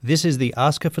This is the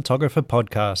Ask a Photographer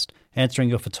podcast, answering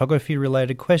your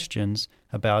photography-related questions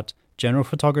about general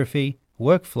photography,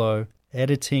 workflow,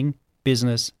 editing,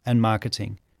 business, and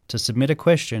marketing. To submit a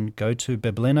question, go to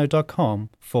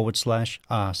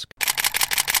biblino.com/ask.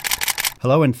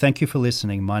 Hello and thank you for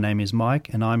listening. My name is Mike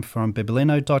and I'm from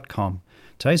biblino.com.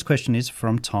 Today's question is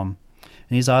from Tom,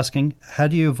 and he's asking, how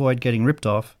do you avoid getting ripped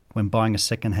off when buying a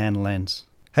second-hand lens?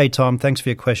 Hey Tom, thanks for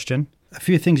your question. A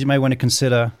few things you may want to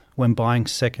consider when buying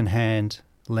second-hand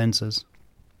lenses.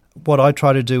 What I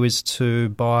try to do is to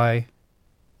buy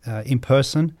in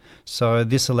person, so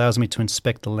this allows me to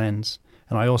inspect the lens,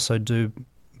 and I also do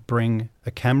bring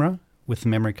a camera with a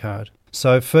memory card.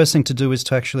 So first thing to do is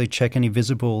to actually check any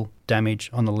visible damage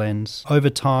on the lens. Over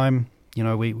time, you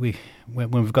know, when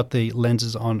we've got the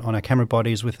lenses on our camera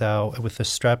bodies with the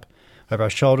strap over our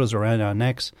shoulders or around our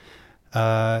necks,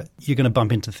 you're going to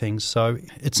bump into things. So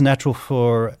it's natural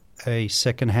for a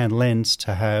second-hand lens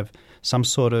to have some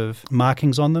sort of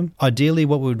markings on them. Ideally,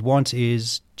 what we would want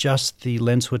is just the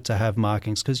lens hood to have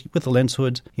markings, because with the lens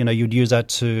hood, you know, you'd use that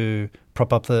to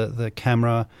prop up the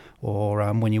camera, or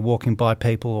when you're walking by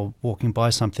people or walking by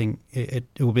something, it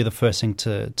will be the first thing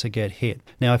to get hit.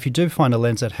 Now, if you do find a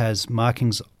lens that has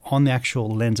markings on the actual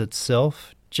lens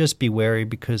itself, just be wary,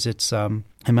 because it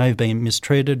may have been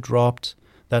mistreated, dropped,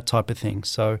 that type of thing.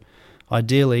 So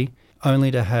ideally,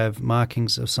 only to have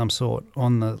markings of some sort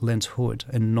on the lens hood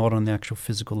and not on the actual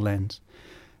physical lens.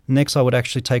 Next, I would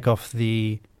actually take off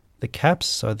the caps,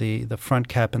 so the front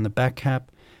cap and the back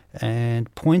cap,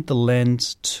 and point the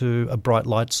lens to a bright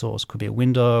light source. Could be a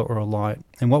window or a light.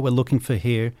 And what we're looking for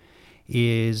here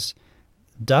is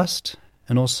dust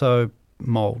and also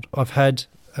mold. I've had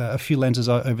a few lenses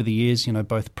over the years, you know,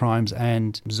 both primes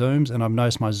and zooms, and I've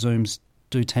noticed my zooms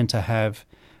do tend to have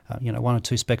one or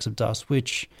two specks of dust,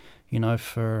 which, you know,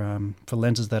 for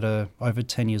lenses that are over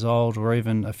 10 years old or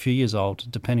even a few years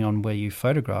old, depending on where you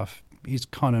photograph, is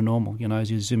kind of normal. You know, as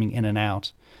you're zooming in and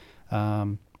out,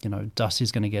 dust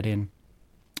is going to get in.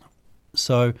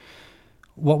 So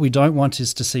what we don't want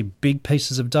is to see big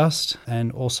pieces of dust,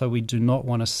 and also we do not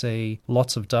want to see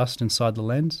lots of dust inside the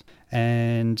lens.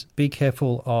 And be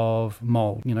careful of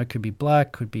mold. You know, it could be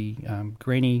black, could be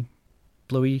greeny,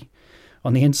 bluey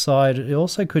on the inside. It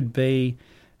also could be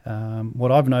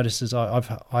what I've noticed is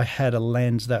I had a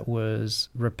lens that was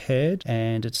repaired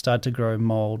and it started to grow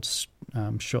mold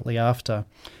shortly after,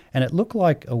 and it looked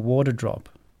like a water drop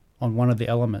on one of the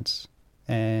elements.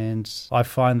 And I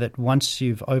find that once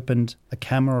you've opened a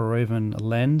camera or even a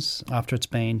lens after it's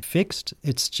been fixed,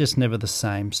 it's just never the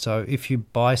same. So if you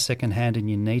buy secondhand and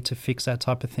you need to fix that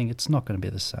type of thing, it's not going to be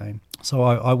the same. So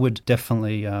I would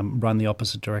definitely run the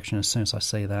opposite direction as soon as I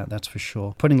see that, that's for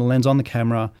sure. Putting the lens on the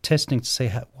camera, testing to see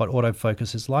what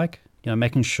autofocus is like, you know,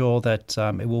 making sure that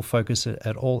it will focus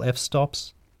at all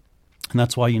f-stops. And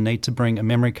that's why you need to bring a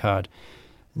memory card.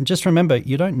 And just remember,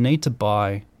 you don't need to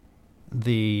buy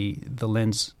the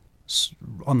lens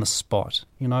on the spot.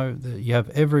 You know, you have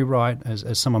every right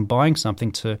as someone buying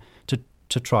something to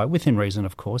try, within reason,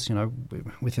 of course, you know,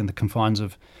 within the confines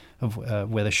of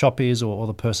where the shop is or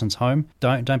the person's home.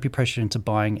 Don't be pressured into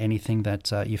buying anything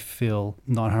that you feel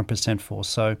not 100% for.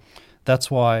 So that's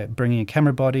why bringing a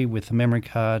camera body with a memory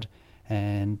card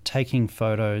and taking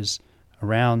photos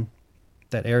around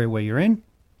that area where you're in,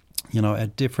 you know,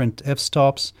 at different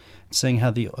f-stops, seeing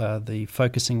how the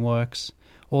focusing works.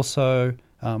 Also,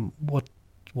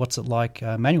 what's it like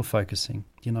manual focusing?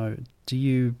 You know, do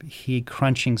you hear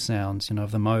crunching sounds, you know,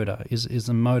 of the motor? Is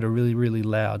the motor really, really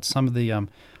loud? Some of the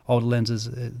older lenses,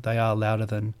 they are louder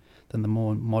than the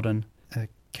more modern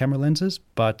camera lenses.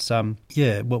 But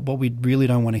what we really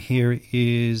don't want to hear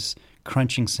is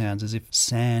crunching sounds, as if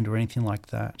sand or anything like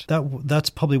that. That's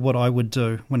probably what I would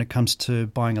do when it comes to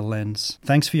buying a lens.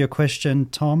 Thanks for your question,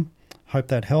 Tom. Hope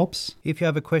that helps. If you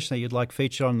have a question that you'd like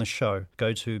featured on the show,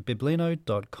 go to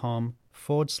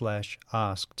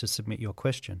biblino.com/ask to submit your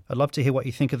question. I'd love to hear what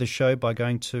you think of the show by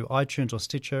going to iTunes or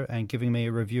Stitcher and giving me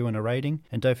a review and a rating.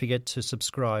 And don't forget to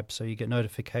subscribe so you get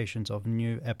notifications of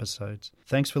new episodes.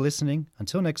 Thanks for listening.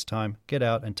 Until next time, get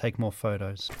out and take more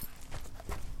photos.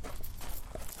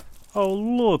 Oh,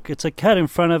 look, it's a cat in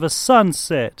front of a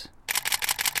sunset.